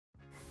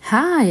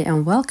Hi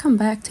and welcome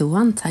back to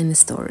One Tiny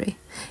Story.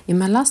 In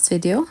my last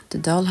video, the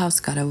dollhouse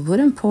got a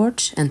wooden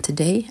porch and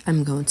today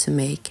I'm going to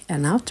make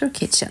an outdoor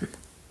kitchen.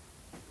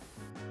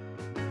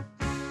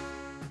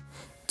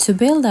 To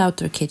build the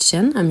outdoor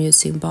kitchen, I'm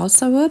using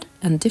balsa wood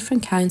and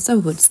different kinds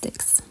of wood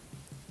sticks.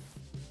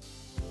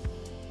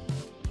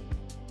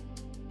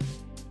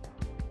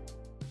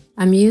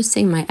 I'm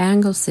using my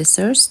angle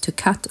scissors to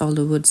cut all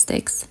the wood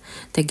sticks.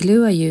 The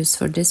glue I use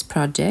for this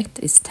project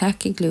is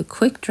Tacky glue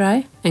quick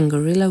dry and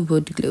Gorilla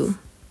wood glue.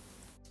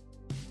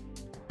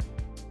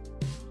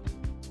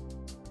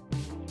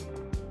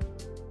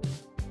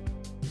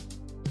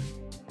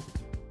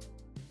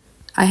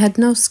 I had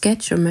no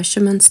sketch or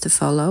measurements to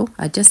follow,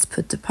 I just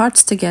put the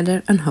parts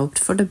together and hoped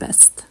for the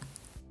best.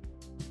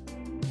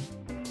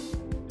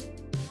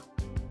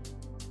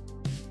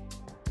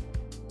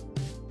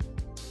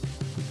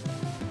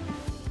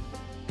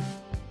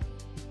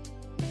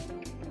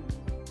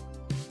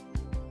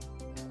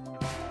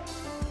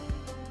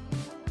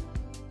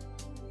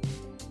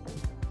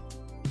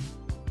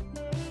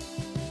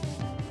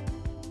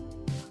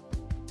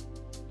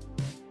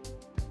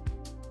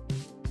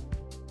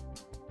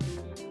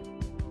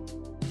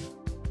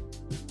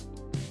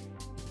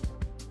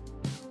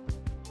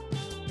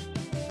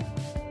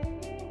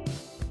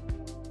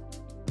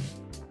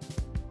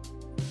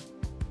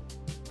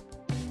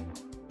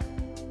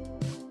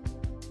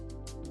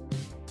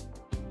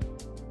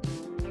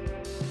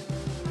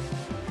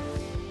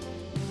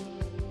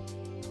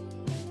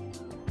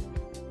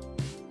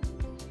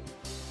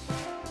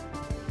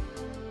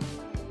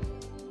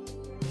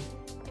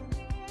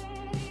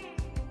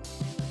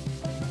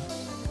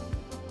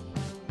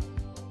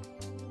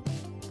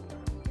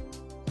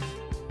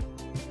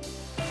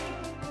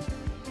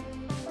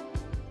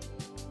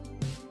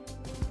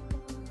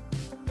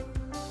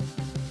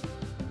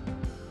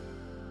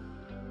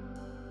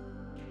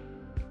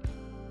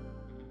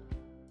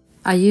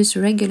 I use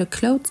regular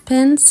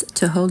clothespins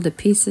to hold the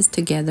pieces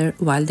together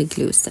while the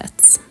glue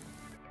sets.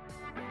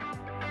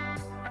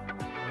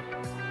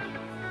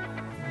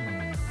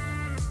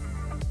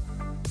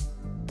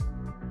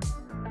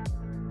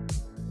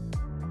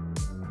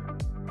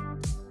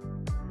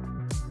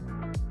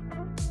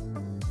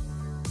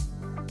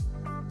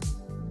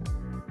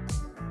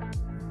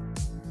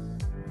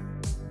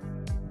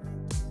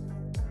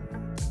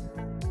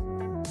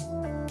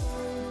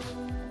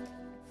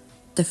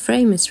 The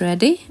frame is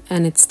ready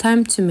and it's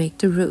time to make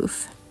the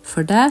roof.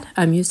 For that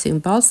I'm using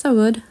balsa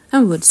wood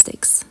and wood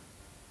sticks.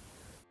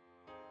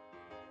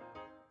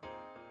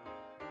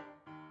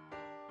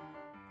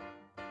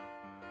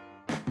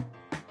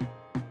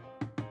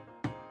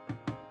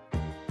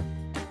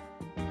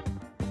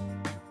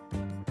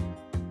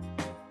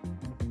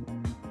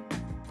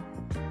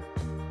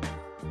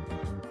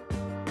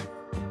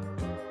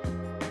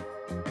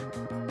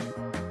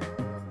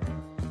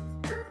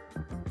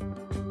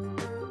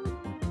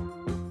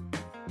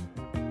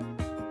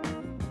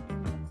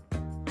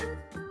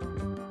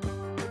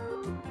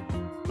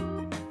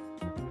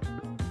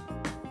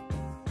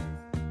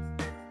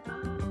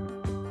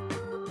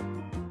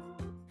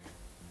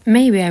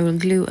 Maybe I will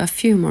glue a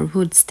few more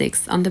wood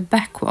sticks on the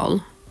back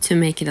wall to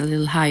make it a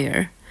little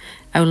higher.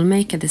 I will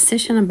make a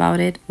decision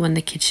about it when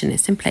the kitchen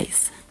is in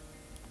place.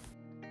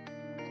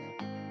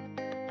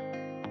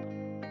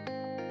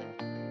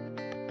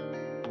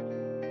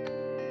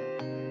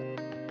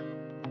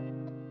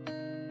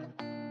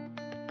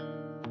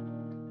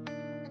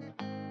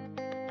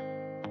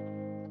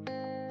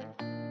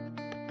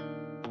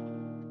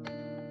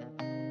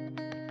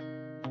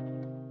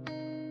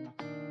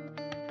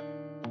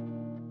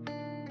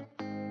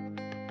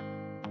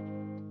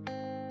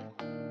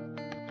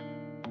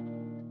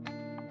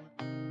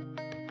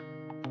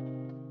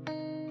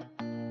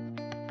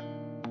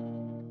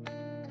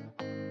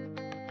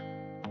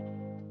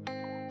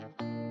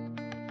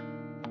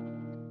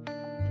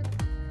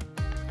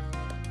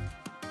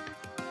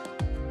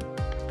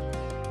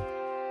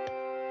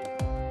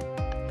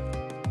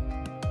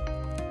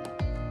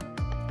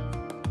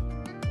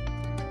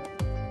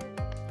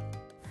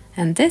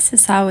 And this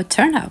is how it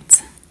turned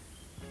out.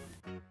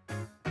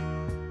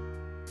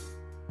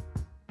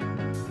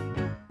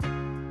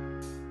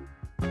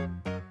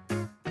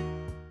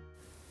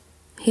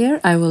 Here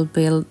I will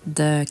build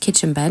the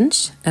kitchen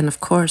bench and of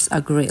course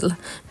a grill,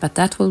 but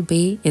that will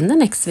be in the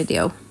next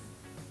video.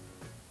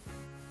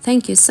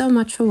 Thank you so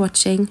much for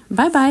watching.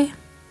 Bye bye!